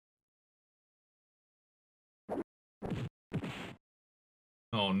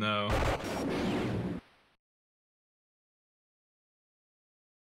Oh no.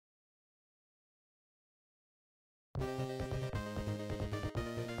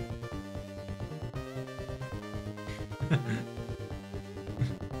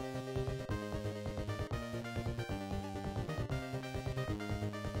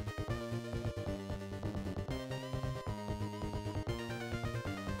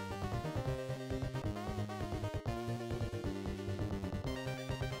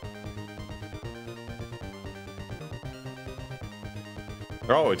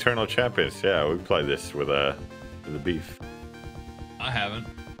 Oh, Eternal Champions. Yeah, we played this with the beef. I haven't.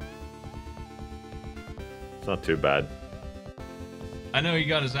 It's not too bad. I know he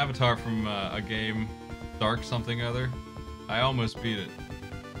got his avatar from a game, Dark something other. I almost beat it.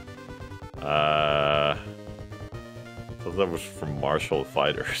 I thought that was from Martial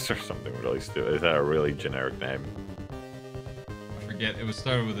Fighters or something really stupid. Is that a really generic name? I forget. It was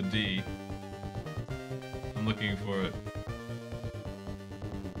started with a D. I'm looking for it.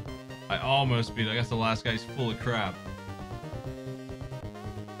 I almost beat it. I guess the last guy's full of crap.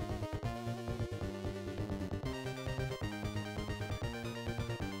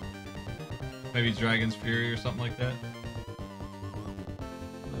 Maybe Dragon's Fury or something like that.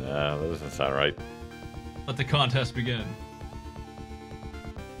 Yeah, that doesn't sound right. Let the contest begin.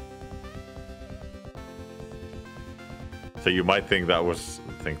 So you might think that was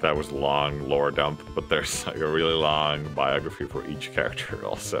long lore dump, but there's like a really long biography for each character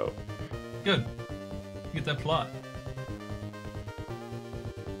also. Good. Get that plot.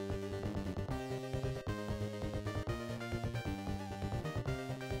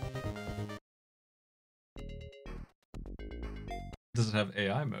 Does it have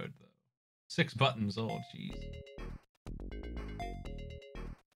AI mode though? 6 buttons. Oh, jeez.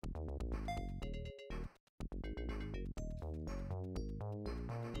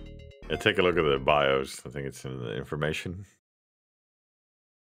 Yeah, take a look at the bios. I think it's in the information.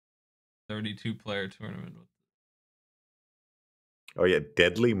 32-player tournament. Oh yeah,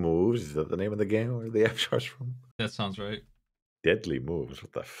 Deadly Moves. Is that the name of the game where the avatars from? That sounds right. Deadly Moves.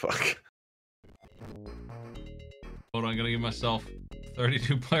 What the fuck? Hold on, I'm gonna give myself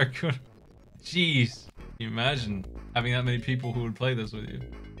 32-player. Jeez, can you imagine having that many people who would play this with you?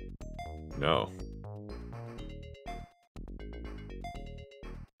 No.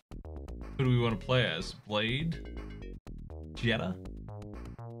 Who do we want to play as? Blade? Jetta?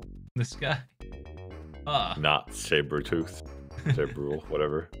 This guy? Ah. Not Sabretooth. Sabrul,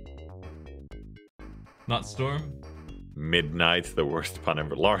 whatever. Not Storm? Midnight, the worst pun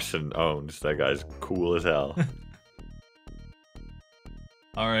ever. Larson owns. That guy's cool as hell.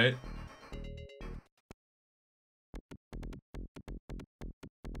 Alright.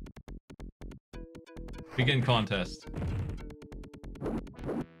 Begin contest.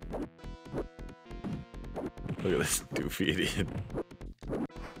 Look at this doofy idiot.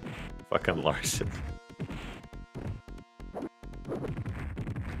 Fucking Larson.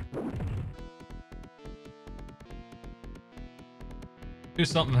 Do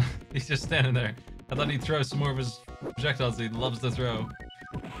something. He's just standing there. I thought he'd throw some more of his projectiles that he loves to throw.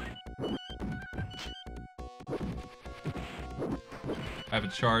 I have a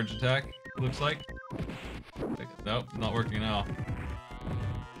charge attack, looks like. Nope, not working now.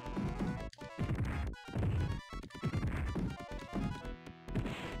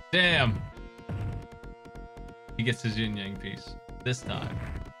 Damn! He gets his yin-yang piece. This time.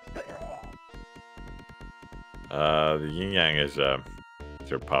 The yin-yang is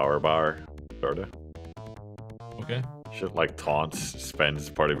your power bar, sorta. Okay. Shit like taunts spends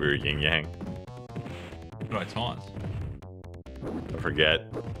part of your yin-yang. What do I taunt? I forget.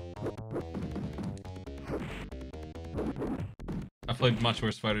 I've played much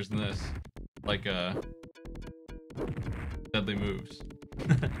worse fighters than this. Like, Deadly Moves.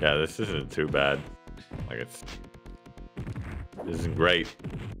 Yeah, this isn't too bad. Like, this isn't great,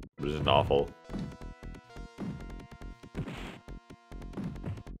 but it isn't awful.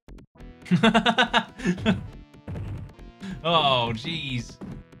 Oh, jeez.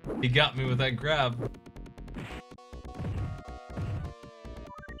 He got me with that grab.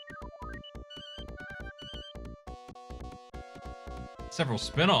 Several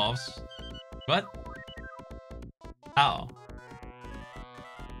spin-offs? What? How?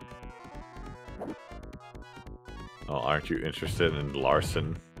 Oh, aren't you interested in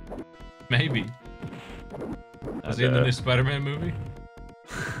Larson? Maybe. Was he in the new Spider-Man movie?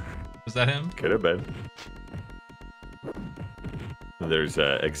 Was that him? Could have been. There's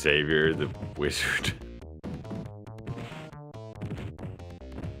Xavier, the wizard.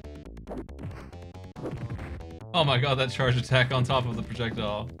 Oh my god, that charge attack on top of the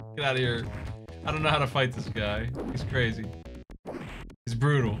projectile. Get out of here. I don't know how to fight this guy. He's crazy. He's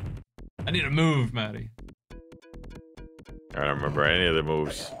brutal. I need to move, Maddie. I don't remember any of the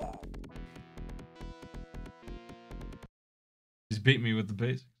moves. He's beat me with the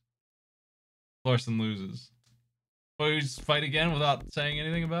basics. Larson loses. Will we just fight again without saying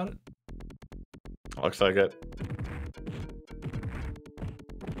anything about it? Looks like it.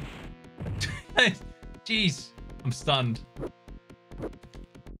 Jeez, I'm stunned.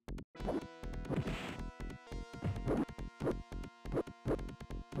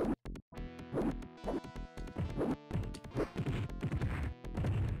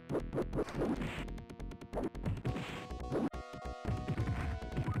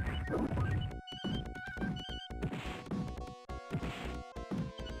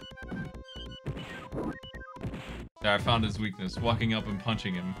 Yeah, I found his weakness, walking up and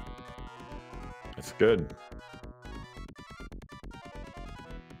punching him. That's good.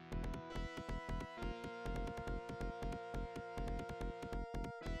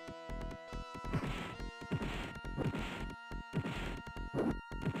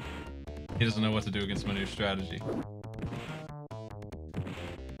 He doesn't know what to do against my new strategy.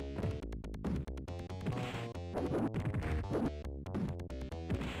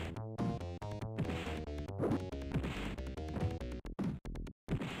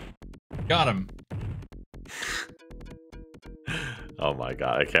 Got him. Oh my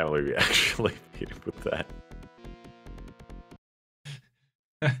god, I can't believe you actually beat him with that.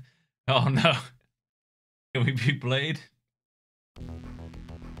 Oh no. Can we beat Blade?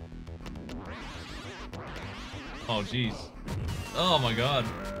 Oh jeez. Oh my god.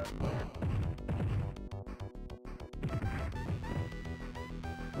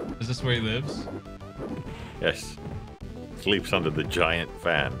 Is this where he lives? Yes. Sleeps under the giant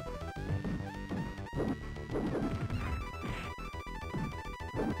fan.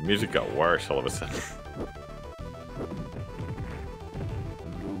 The music got worse all of a sudden.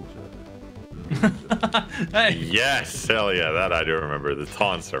 Hey! Yes! Hell yeah, that I do remember. The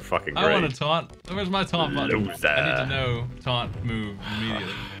taunts are fucking great. I want a taunt. Where's my taunt button? Loser. I need to know taunt move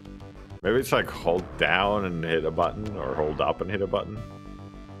immediately. Maybe it's like hold down and hit a button, or hold up and hit a button.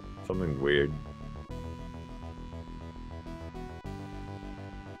 Something weird.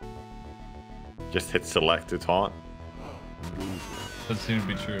 Just hit select to taunt. Doesn't seem to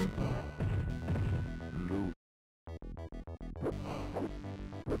be true.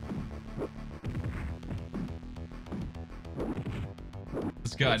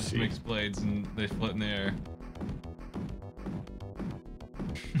 This guy just makes blades and they float in the air.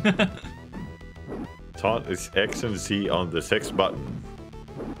 Taunt is X and Z on the 6 button.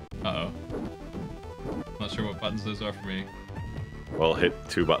 Uh-oh. Not sure what buttons those are for me. Well, hit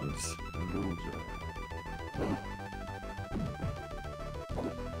 2 buttons.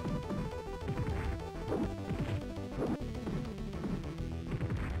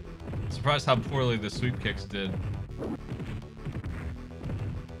 Surprised how poorly the sweep kicks did.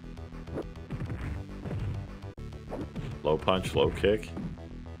 Low punch, low kick.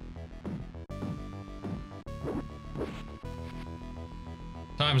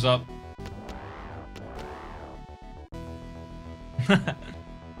 Time's up.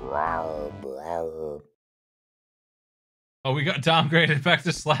 Oh, we got downgraded back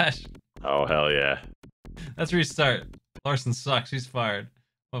to Slash. Oh, hell yeah. Let's restart. Larson sucks. He's fired.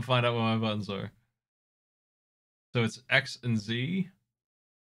 I'll find out what my buttons are. So it's X and Z.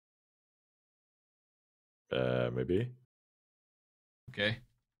 Maybe. Okay. I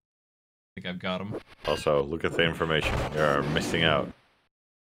think I've got them. Also, look at the information. You're missing out.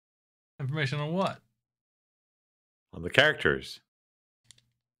 Information on what? On the characters.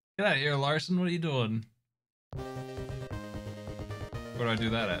 Get out of here, Larson. What are you doing? Where do I do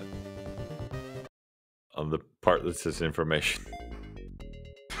that at? On the part that says information.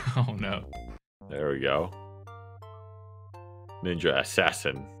 Oh no. There we go. Ninja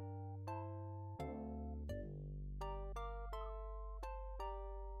Assassin.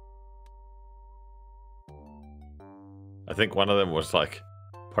 I think one of them was like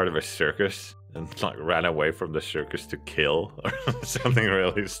part of a circus and like ran away from the circus to kill or something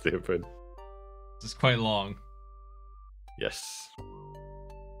really stupid. This is quite long. Yes.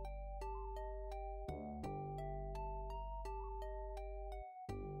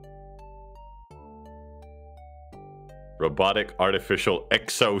 Robotic artificial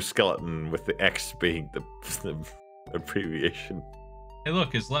exoskeleton with the X being the abbreviation. Hey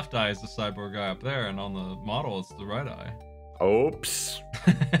look, his left eye is the cyborg guy up there, and on the model it's the right eye. Oops.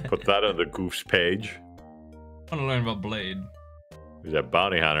 Put that on the Goof's page. I want to learn about Blade. He's a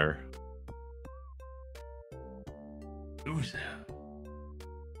bounty hunter. Loser.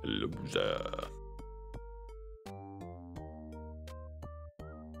 Loser.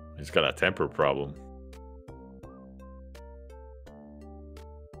 He's got a temper problem.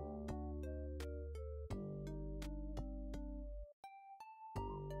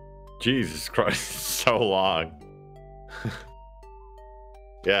 Jesus Christ, so long.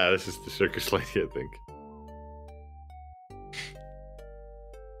 Yeah, this is the circus lady, I think.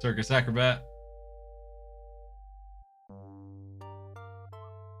 Circus acrobat.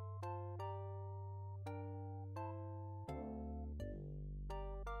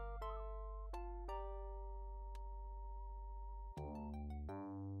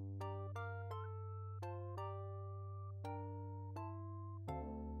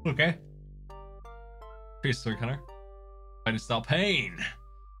 Okay. Prehistoric hunter. Fighting style pain.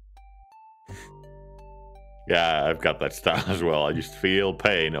 Yeah, I've got that style as well. I just feel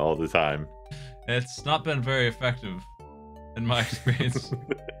pain all the time. It's not been very effective in my experience.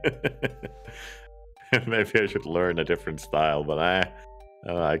 Maybe I should learn a different style, but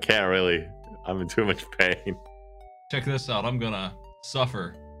I can't really. I'm in too much pain. Check this out. I'm gonna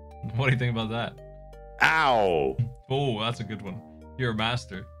suffer. What do you think about that? Ow! Oh, that's a good one. You're a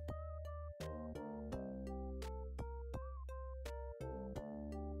master.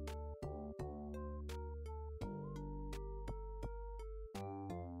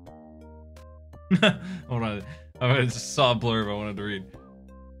 Hold on. I just saw a blurb I wanted to read.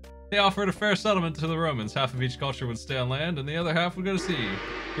 They offered a fair settlement to the Romans. Half of each culture would stay on land, and the other half would go to sea.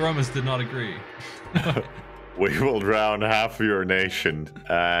 The Romans did not agree. We will drown half of your nation,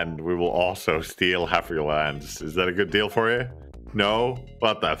 and we will also steal half of your lands. Is that a good deal for you? No?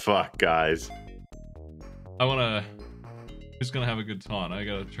 What the fuck, guys? Who's gonna have a good taunt? I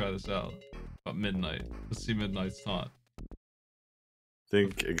gotta try this out. About midnight. Let's see Midnight's taunt. I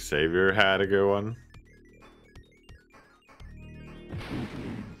think Xavier had a good one.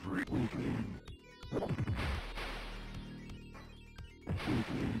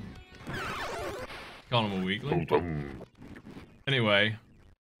 Call him a weakling. Anyway,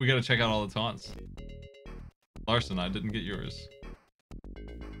 we gotta check out all the taunts. Larson, I didn't get yours.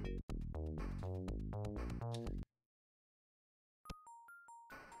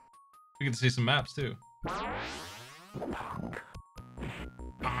 We get to see some maps too.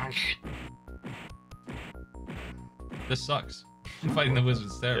 This sucks. Fighting the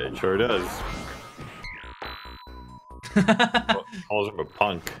wizard's there. It sure does. Calls him a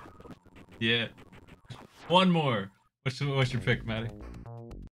punk. Yeah. One more. What's your pick, Matty?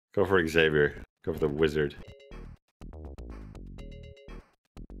 Go for Xavier. Go for the wizard.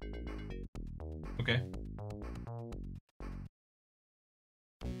 Okay.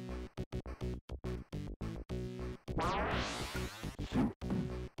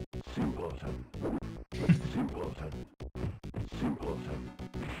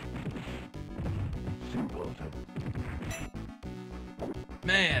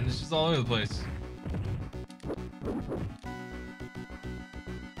 Man, it's just all over the place.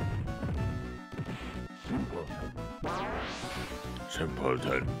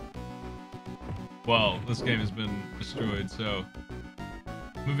 Simpleton. Well, this game has been destroyed, so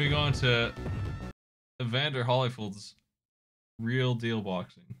moving on to Evander Hollyfield's Real Deal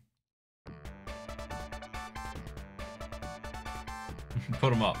Boxing.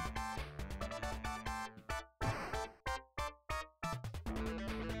 Put him up.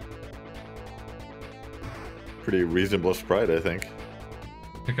 Pretty reasonable sprite, I think.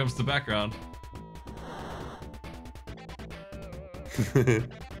 Here comes the background.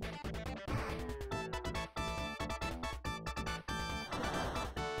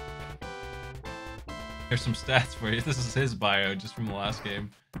 Here's some stats for you. This is his bio just from the last game.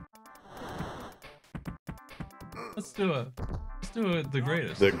 Let's do the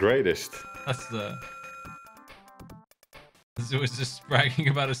greatest. The greatest. That's the. It was just bragging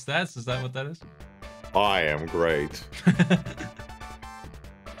about his stats. Is that what that is? I am great.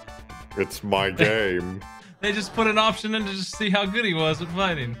 It's my game. They just put an option in to just see how good he was at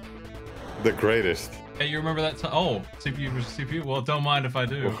fighting. The greatest. Hey, you remember that time? Oh, CPU versus CPU? Well, don't mind if I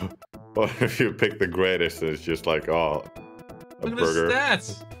do. Well, if you pick the greatest, it's just like, oh, a Look burger. at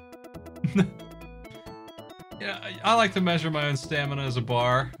his stats. Yeah, I like to measure my own stamina as a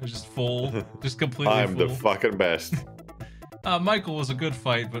bar. It's just full. Just completely I'm full. the fucking best. Michael was a good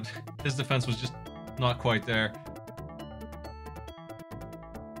fight, but his defense was just not quite there.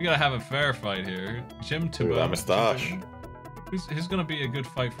 We gotta have a fair fight here. Jim Look at Tuba. that moustache. Who's gonna be a good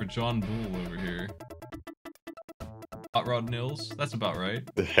fight for John Bull over here? Hot Rod Nils? That's about right.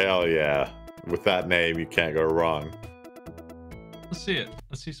 Hell yeah. With that name, you can't go wrong. Let's see it.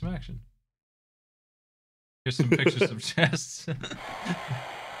 Let's see some action. Here's some pictures of chests.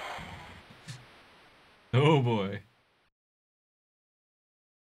 Oh boy.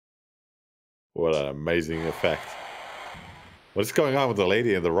 What an amazing effect. What's going on with the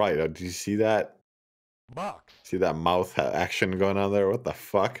lady on the right? Did you see that? Box. See that mouth action going on there? What the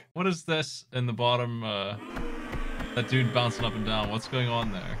fuck? What is this in the bottom? That dude bouncing up and down. What's going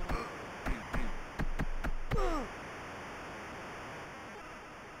on there?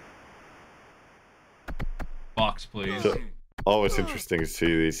 Box, please. So, always interesting to see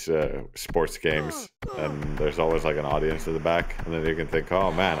these sports games, and there's always like an audience in the back, and then you can think,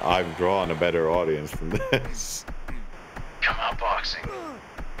 oh man, I've drawn a better audience than this. Come on, boxing.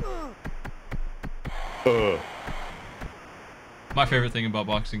 My favorite thing about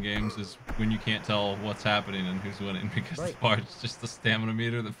boxing games is when you can't tell what's happening and who's winning because the bar is just the stamina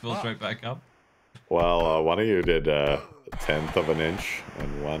meter that fills right back up. Well, one of you did a 1/10 of an inch,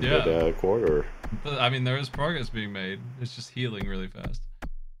 and one did a quarter. But, I mean, there is progress being made. It's just healing really fast.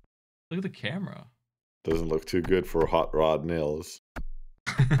 Look at the camera. Doesn't look too good for Hot Rod Nils.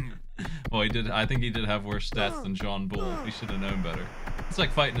 Well, he did. I think he did have worse stats than John Bull. He should have known better. It's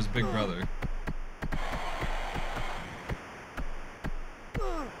like fighting his big brother.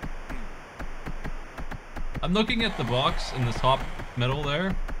 I'm looking at the box in the top middle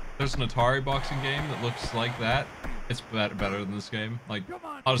there. There's an Atari boxing game that looks like that. It's better than this game. Like,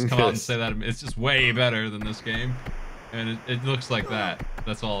 I'll just come out and say that. It's just way better than this game. And it looks like that.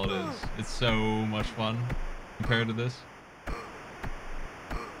 That's all it is. It's so much fun compared to this.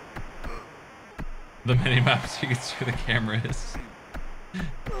 The mini-maps, you can see where the camera is.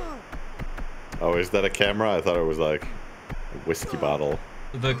 Oh, is that a camera? I thought it was like a whiskey bottle.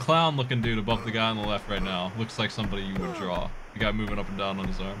 The clown-looking dude above the guy on the left right now looks like somebody you would draw. The guy moving up and down on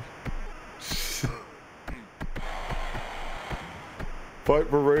his arms. Fight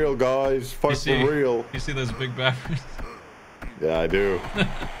for real, guys. Fight for real. You see those big backers? Yeah, I do.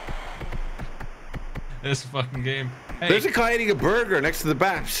 This fucking game. Hey. There's a guy eating a burger next to the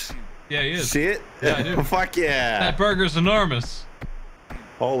Baps. Yeah, he is. See it? Yeah, I do. Fuck yeah. That burger's enormous.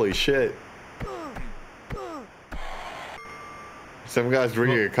 Holy shit. Some guy's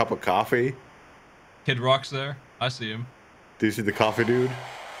drinking a cup of coffee. Kid Rock's there. I see him. Do you see the coffee dude?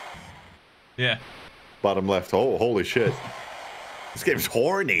 Yeah. Bottom left. Oh, holy shit. This game's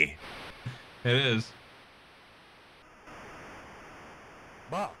horny. It is.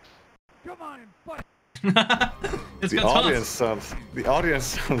 Box. Come on and fight. It's The got audience tons.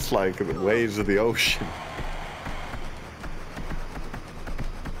 sounds like the waves of the ocean.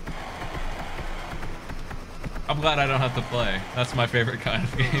 I'm glad I don't have to play. That's my favorite kind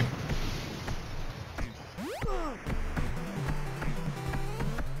of game.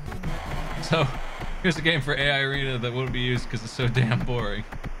 So, here's a game for AI Arena that wouldn't be used because it's so damn boring.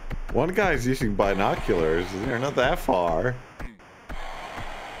 One guy's using binoculars. They're not that far.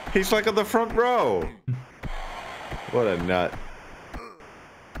 He's like on the front row. What a nut.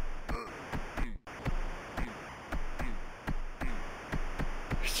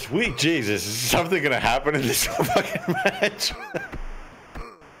 Sweet Jesus, is something gonna happen in this fucking match?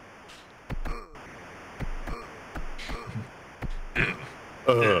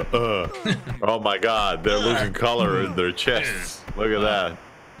 Oh my god, they're losing color in their chests. Look at that.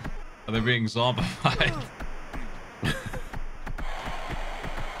 Are they being zombified?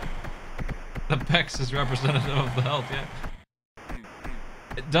 The pecs is representative of the health, yeah.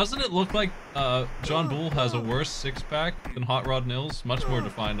 Doesn't it look like John Bull has a worse six-pack than Hot Rod Nils? Much more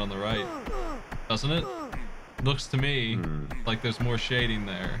defined on the right. Doesn't it? Looks to me like there's more shading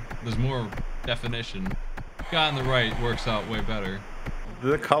there. There's more definition. The guy on the right works out way better.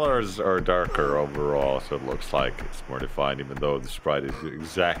 The colors are darker overall, so it looks like it's more defined, even though the sprite is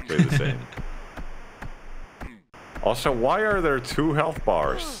exactly the same. Also, why are there two health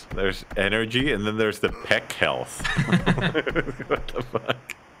bars? There's energy, and then there's the peck health. What the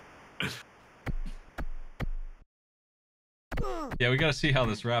fuck? Yeah, we gotta see how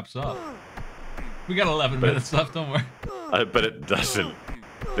this wraps up. We got 11 minutes left, don't worry. I bet it doesn't.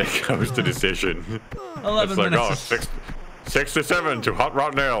 That comes to decision. 11 it's like, minutes. oh, 67 to Hot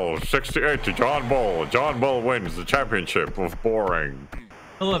Rod Nails, 68 to John Bull. John Bull wins the championship of boring.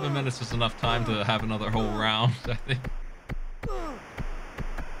 11 minutes is enough time to have another whole round, I think.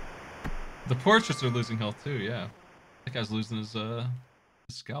 The portraits are losing health too, yeah. That guy's losing his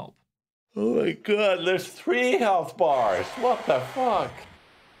scalp. Oh my god, there's 3 health bars. What the fuck?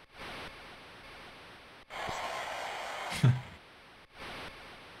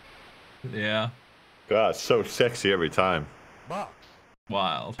 Yeah. God, so sexy every time. Box.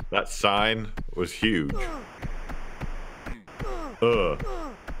 Wild. That sign was huge. Ugh.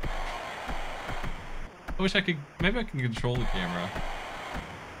 I wish I could. Maybe I can control the camera.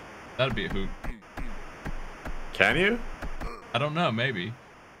 That'd be a hoot. Can you? I don't know. Maybe.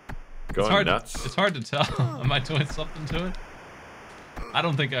 Going nuts. It's hard to tell. Am I doing something to it? I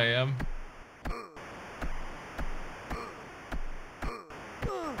don't think I am.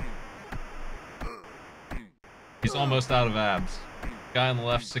 He's almost out of abs. Guy on the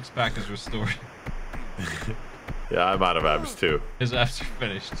left, six-pack is restored. Yeah, I'm out of abs too. His abs are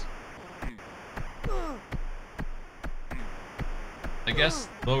finished. I guess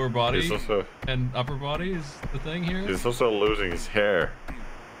lower body and upper body is the thing here. He's also losing his hair.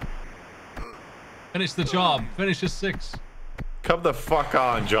 Finish the job. Finish his 6. Come the fuck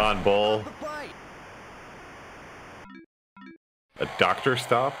on, John Bull. A doctor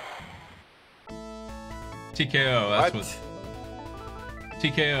stop? TKO, that's what?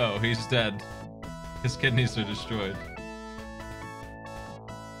 TKO, he's dead. His kidneys are destroyed.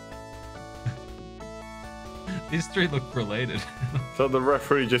 These 3 look related. So the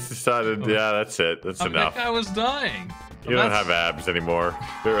referee just decided, yeah, that's it. That's enough. That guy was dying. You don't have abs anymore.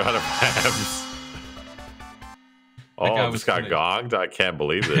 You're out of abs. Oh, I just got gonged? I can't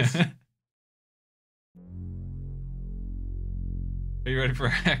believe this. Are you ready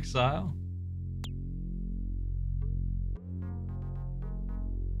for Exile?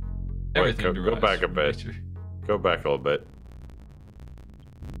 Wait, go back a bit. Go back a little bit.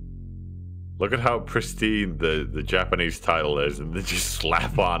 Look at how pristine the Japanese title is, and they just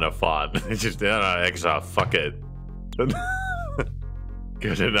slap on a font. It's just, no, Exile, fuck it.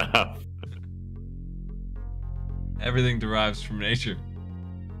 Good enough. Everything derives from nature.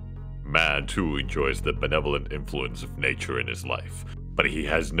 Man, too, enjoys the benevolent influence of nature in his life. But he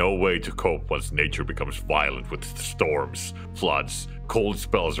has no way to cope once nature becomes violent with storms, floods, cold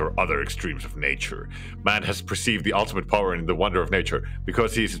spells, or other extremes of nature. Man has perceived the ultimate power in the wonder of nature.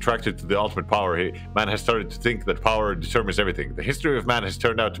 Because he is attracted to the ultimate power, man has started to think that power determines everything. The history of man has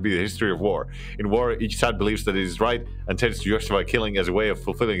turned out to be the history of war. In war, each side believes that it is right and tends to justify killing as a way of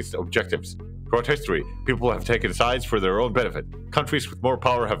fulfilling its objectives. Throughout history, people have taken sides for their own benefit. Countries with more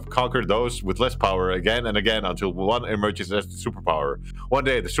power have conquered those with less power again and again until one emerges as the superpower. One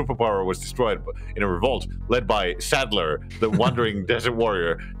day, the superpower was destroyed in a revolt led by Sadler, the wandering desert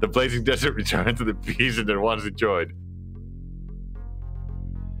warrior. The blazing desert returned to the peace it once enjoyed.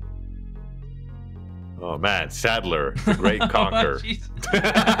 Oh man, Sadler, the great conqueror.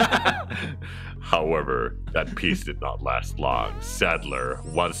 However, that peace did not last long. Sadler,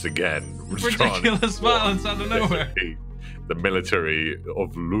 once again, ridiculous violence out of nowhere. The military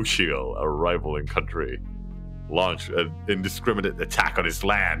of Luciel, a rivaling country, launched an indiscriminate attack on his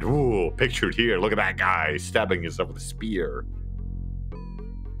land. Ooh, pictured here. Look at that guy stabbing himself with a spear.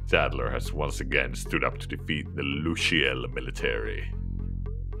 Sadler has once again stood up to defeat the Luciel military.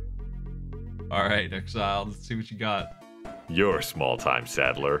 All right, Exile, let's see what you got. You're small time,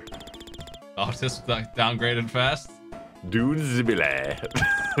 Sadler. Oh, this downgraded fast? Doozibile.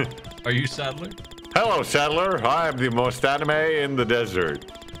 Are you Sadler? Hello, Sadler. I am the most anime in the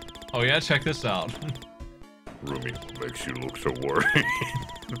desert. Oh yeah, check this out. Rumi, what makes you look so worried?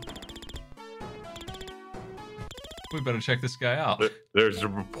 We better check this guy out. There's a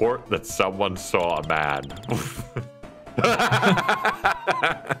report that someone saw a man.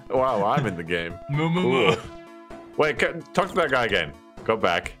 Wow, I'm in the game. Moo moo moo. Wait, talk to that guy again. Go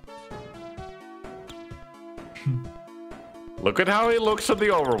back. Look at how he looks in the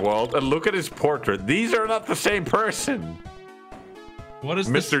overworld, and look at his portrait. These are not the same person. What is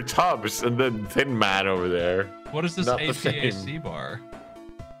Mr. Tubbs and the thin man over there? What is this HVAC bar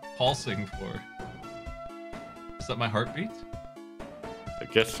pulsing for? Is that my heartbeat? I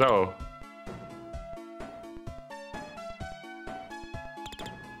guess so.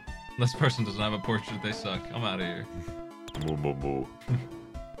 This person doesn't have a portrait, they suck. I'm out of here. Moo moo moo.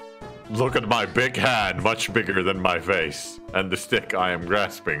 Look at my big hand, much bigger than my face, and the stick I am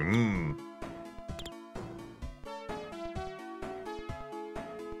grasping.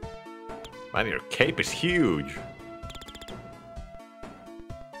 Man, your cape is huge.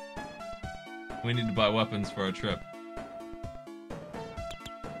 We need to buy weapons for our trip.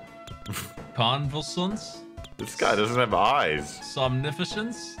 Convulsance? This guy doesn't have eyes.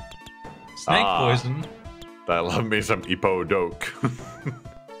 Somnificence? Snake poison? I love me some Ipo-doke.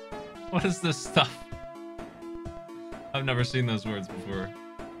 What is this stuff? I've never seen those words before.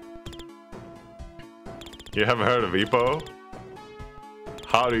 You haven't heard of Ipo?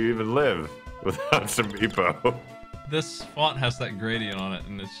 How do you even live without some Ipo? This font has that gradient on it,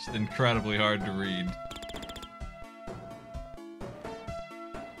 and it's just incredibly hard to read.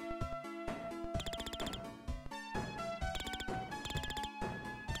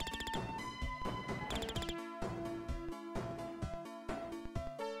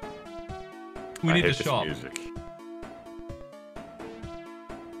 We need to hate this shop. music.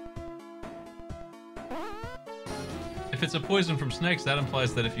 If it's a poison from snakes, that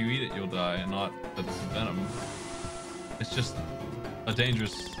implies that if you eat it, you'll die, and not that it's a venom. It's just a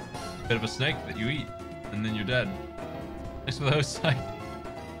dangerous bit of a snake that you eat, and then you're dead. Thanks for the host site.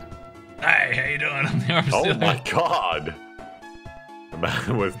 Hey, how you doing? I'm the armor Oh stealer. my god! A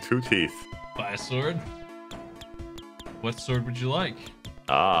man with 2 teeth. Buy a sword? What sword would you like?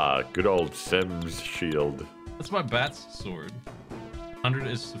 Ah, good old Sims shield. That's my bat's sword. 100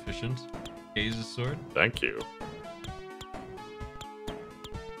 is sufficient. Gaze's sword. Thank you.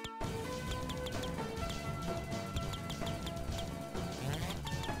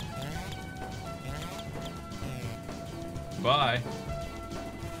 Bye.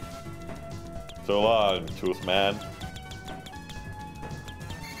 So long, Tooth Man.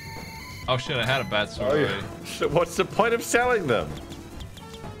 Oh shit, I had a bat sword Oh, already. yeah. So what's the point of selling them?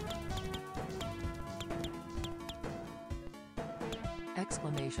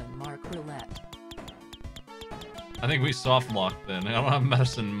 Exclamation mark roulette. I think we soft locked then. I don't have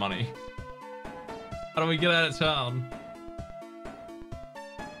medicine money. How do we get out of town?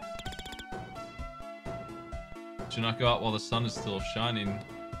 Should not go out while the sun is still shining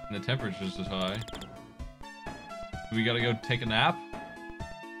and the temperatures is high. Do we gotta go take a nap?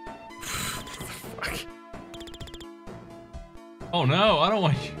 Fuck. Oh no, I don't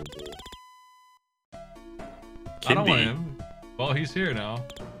want you. I don't want Kindy. him. Well, he's here now.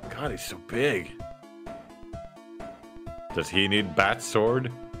 God, he's so big. Does he need bat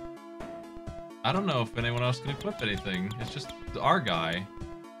sword? I don't know if anyone else can equip anything. It's just our guy.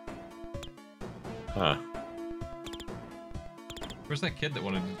 Huh. Where's that kid that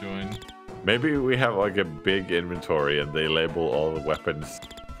wanted to join? Maybe we have like a big inventory and they label all the weapons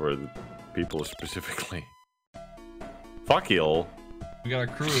for the people specifically. Fuck you. We got our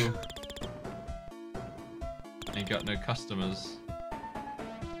crew. Ain't got no customers.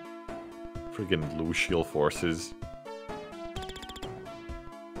 Freaking Lucial forces.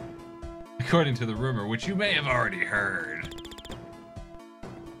 According to the rumor, which you may have already heard.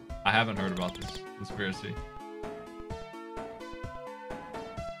 I haven't heard about this conspiracy.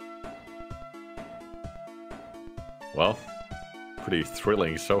 Well, pretty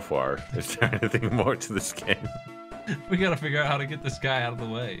thrilling so far. Is there anything more to this game? We gotta figure out how to get this guy out of the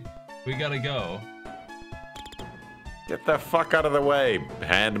way. We gotta go. Get the fuck out of the way,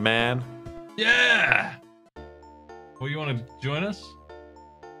 hand man. Yeah! Well, you wanna join us?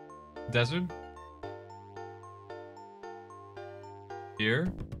 Desert?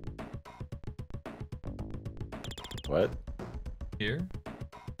 Here? What? Here?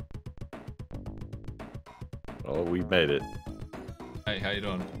 Oh, we made it. Hey, how you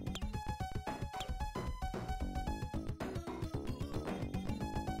doing?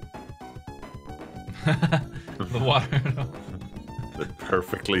 The water. The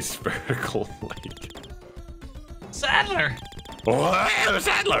perfectly spherical lake. Sadler! Oh,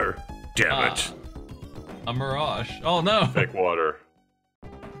 Sadler! Damn it. A mirage. Oh no! Fake water.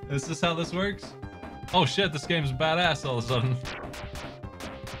 Is this how this works? Oh shit, this game's badass all of a sudden.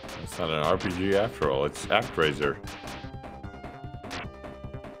 It's not an RPG after all, it's ActRaiser.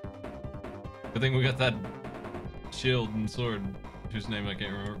 Good thing we got that shield and sword, whose name I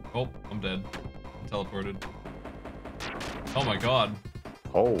can't remember. Oh, I'm dead. I'm teleported. Oh my god.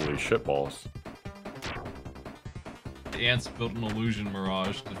 Holy shitballs. The ants built an illusion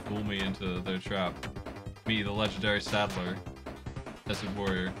mirage to fool me into their trap. Me, the legendary Sadler. Desert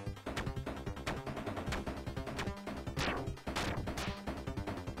warrior.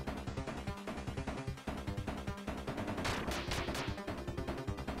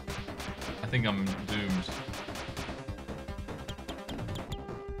 I think I'm doomed.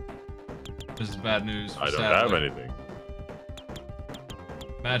 This is bad news for I don't Sadler. have anything.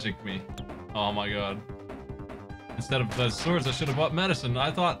 Magic me. Oh my god. Instead of the swords, I should have bought medicine.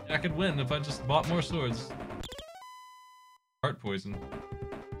 I thought I could win if I just bought more swords. Heart poison.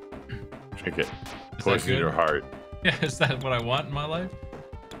 Drink it. Is Poison that good? your heart. Yeah, is that what I want in my life?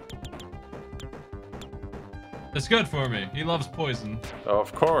 It's good for me. He loves poison. Oh,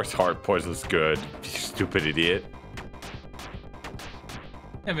 of course heart poison's good. You stupid idiot.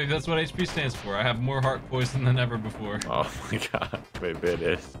 Yeah, maybe that's what HP stands for. I have more heart poison than ever before. Oh my god, maybe it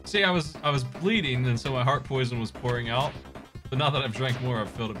is. See, I was bleeding, and so my heart poison was pouring out. But now that I've drank more,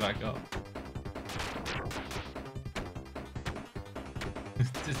 I've filled it back up.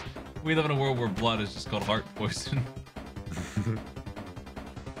 We live in a world where blood is just called heart poison.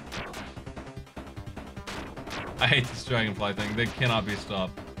 I hate this dragonfly thing. They cannot be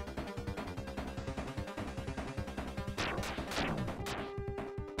stopped.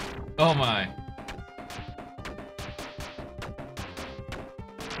 Oh my.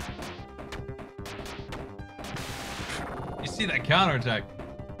 see that counterattack.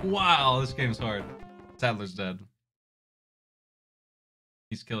 Wow, this game's hard. Sadler's dead.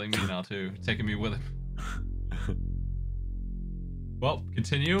 He's killing me now too, taking me with him. Well,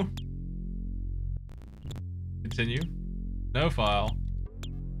 continue. Continue. No file.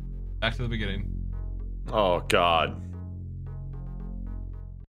 Back to the beginning. Oh god.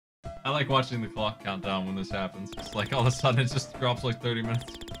 I like watching the clock count down when this happens. It's like all of a sudden it just drops like 30 minutes.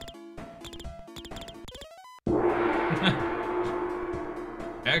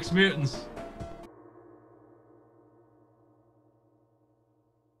 Ex-Mutants.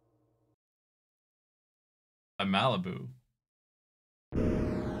 A Malibu.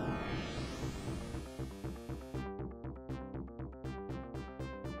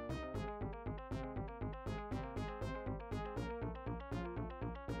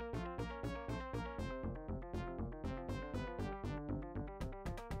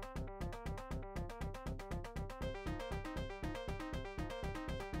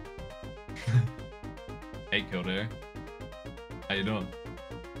 Hey, Kildare. How you doing?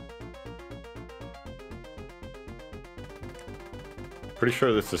 Pretty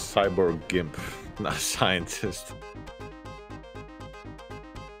sure this is Cyborg Gimp, not a scientist.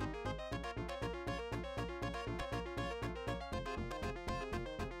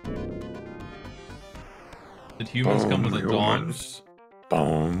 Did humans come with a dawn? Humans.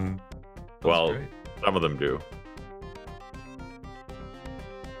 Boom. Well, great. some of them do.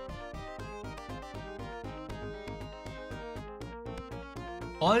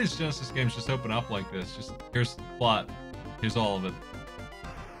 All these Genesis games just open up like this. Just here's the plot. Here's all of it.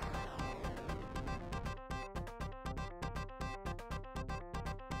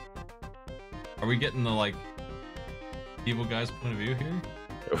 Are we getting the like evil guy's point of view here?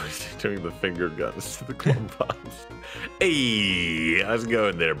 Doing the finger guns to the club bots. Hey, how's it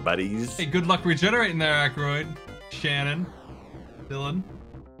going there, buddies? Hey, good luck regenerating there, Aykroyd. Shannon. Dylan.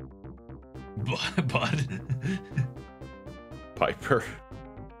 Bud. Piper.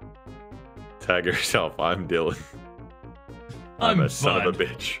 Tag yourself. I'm Dylan. I'm a son of a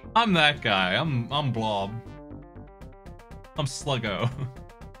bitch. I'm that guy. I'm Blob. I'm Sluggo.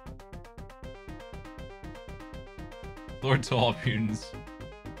 Lord to all mutants.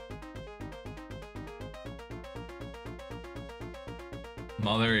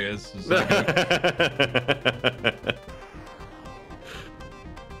 Oh, there he is.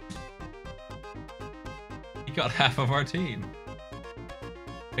 He got half of our team.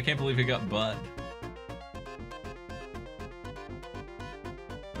 I can't believe he got Bud.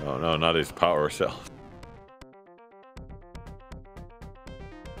 Oh no, not his power cells.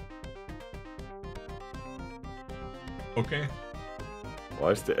 Okay.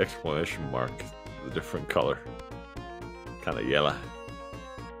 Why is the exclamation mark a different color? Kind of yellow.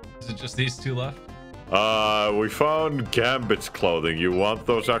 Is it just these two left? We found Gambit's clothing. You want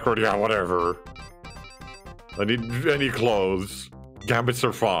those, Ackroyd? Yeah, whatever. I need any clothes. Gambits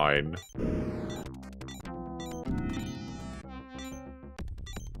are fine.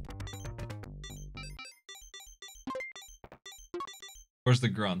 Where's the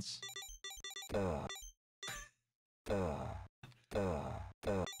grunts?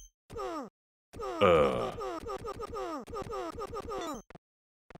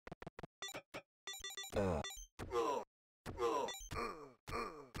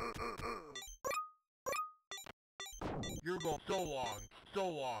 You're going so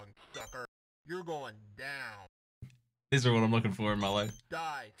long, sucker. You're going down. These are what I'm looking for in my life.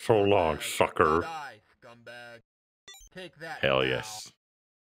 Die. So long, scumbag. sucker. Die, scumbag. Take that. Hell now. yes.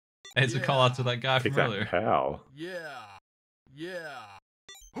 Hey, it's a call out to that guy Take from that, earlier. pal. Yeah. Yeah.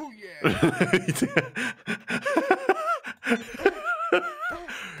 Oh yeah.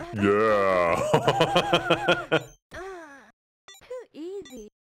 Yeah. Too easy.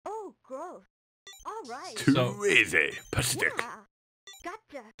 Oh, gross. All right. Too So- easy. Stick. Yeah.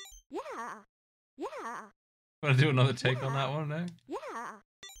 Gotcha. Yeah. Yeah. Want to do another take on that one, eh? Yeah.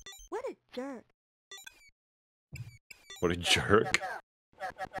 What a jerk. What a jerk.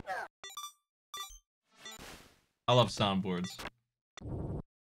 I love soundboards.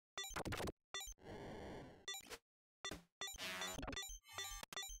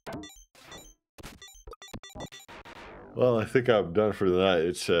 Well, I think I'm done for the night.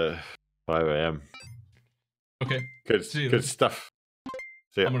 It's 5 a.m. Okay, Good, See you good then. stuff.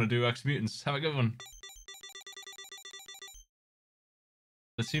 See ya. I'm gonna do Ex-Mutants. Have a good one.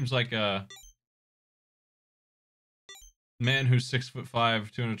 It seems like a man who's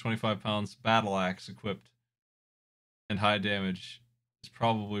 6'5", 225 pounds, battle axe equipped, and high damage is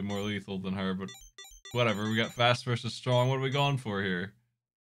probably more lethal than her. But whatever. We got fast versus strong. What are we going for here?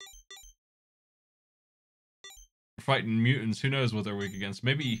 Fighting mutants, who knows what they're weak against.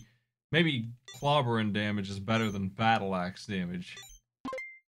 Maybe clobbering damage is better than battle axe damage.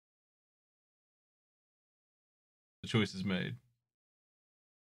 The choice is made.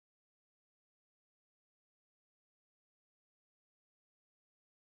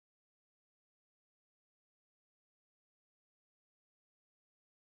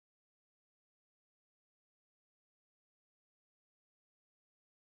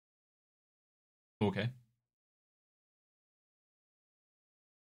 Okay.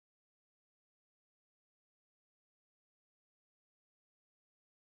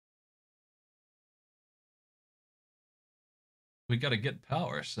 We gotta get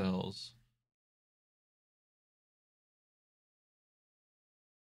power cells.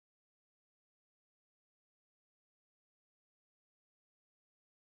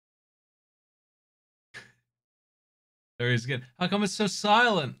 There he's again. How come it's so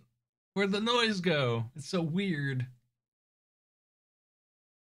silent? Where'd the noise go? It's so weird.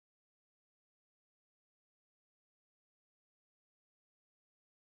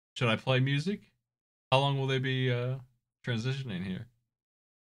 Should I play music? How long will they be transitioning here?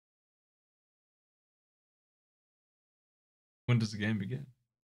 When does the game begin?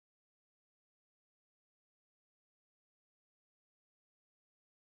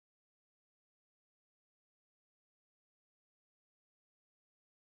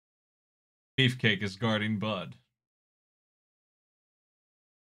 Beefcake is guarding Bud.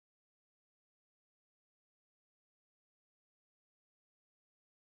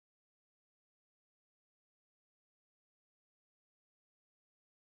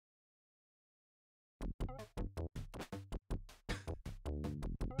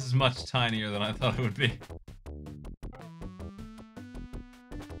 This is much tinier than I thought it would be.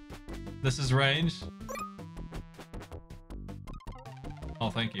 This is range.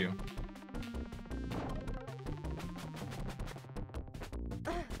 Oh, thank you.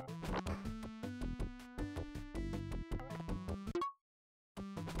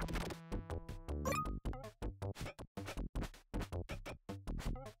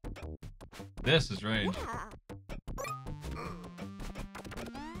 This is range. Yeah.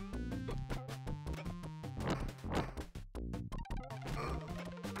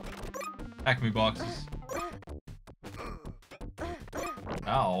 Acme boxes.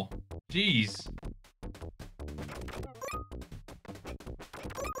 Ow. Jeez.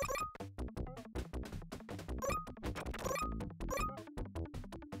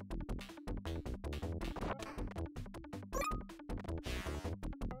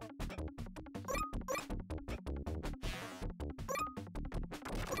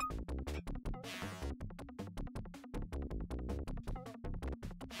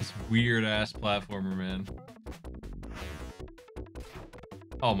 This weird ass platformer, man.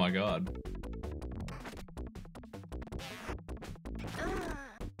 Oh my god.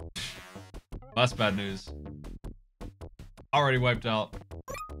 That's bad news. Already wiped out.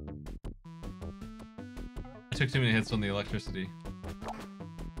 I took too many hits on the electricity.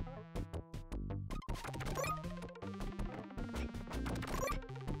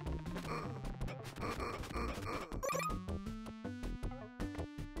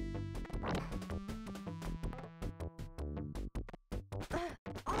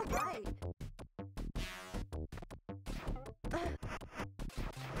 All right.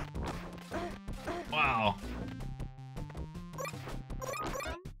 Wow.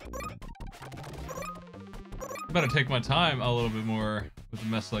 I better take my time a little bit more with a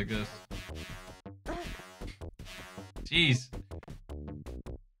mess like this. Jeez.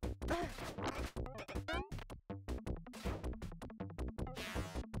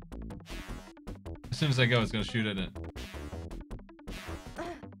 As soon as I go, it's gonna shoot at it.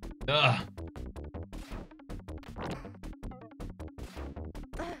 Ugh.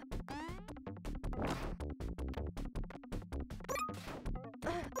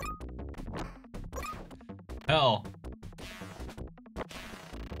 Hell.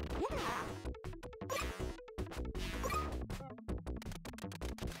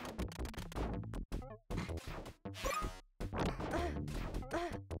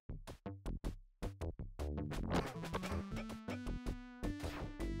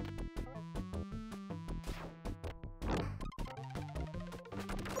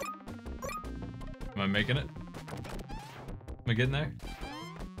 Am I making it? Am I getting there?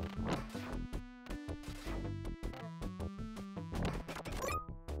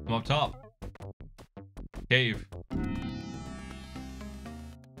 I'm up top. Cave.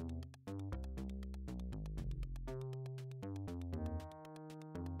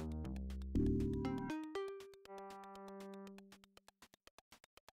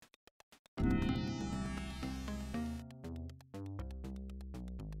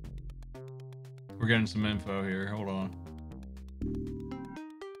 We're getting some info here. Hold on.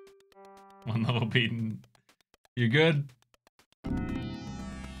 One level beaten. You good?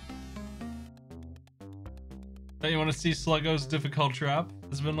 Hey, you want to see Sluggo's difficult trap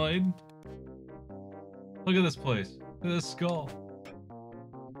that's been laid? Look at this place. Look at this skull.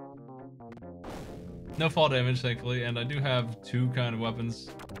 No fall damage, thankfully, and I do have 2 kind of weapons.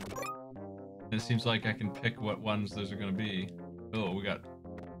 And it seems like I can pick what ones those are going to be. Oh, we got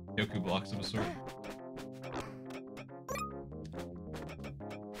Yoku blocks of a sort.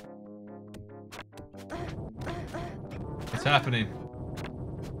 What's happening?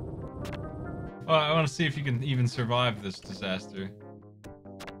 Oh, I want to see if you can even survive this disaster.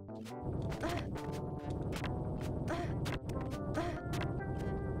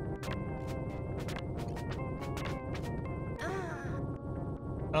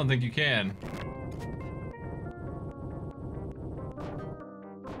 I don't think you can.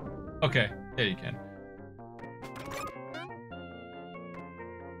 Okay, yeah, you can.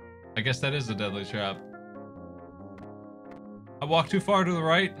 I guess that is a deadly trap. I walked too far to the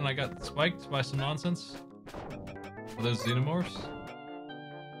right and I got spiked by some nonsense. Are those xenomorphs?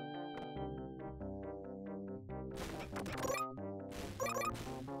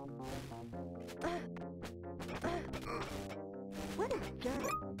 What a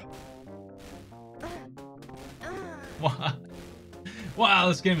jerk. Wow. Wow,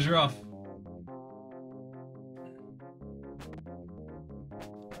 this game's rough.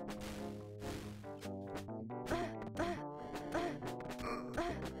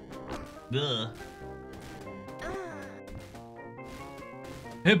 Ugh.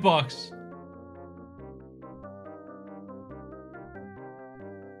 Hitbox.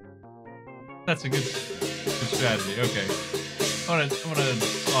 That's a good strategy. Okay. I wanna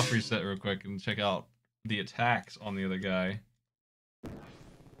soft reset real quick and check out the attacks on the other guy.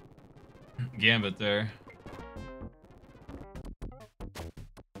 Gambit there.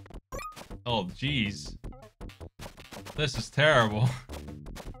 Oh, jeez. This is terrible.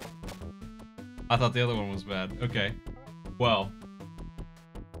 I thought the other one was bad. Okay. Well.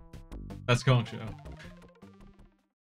 That's Gong Show.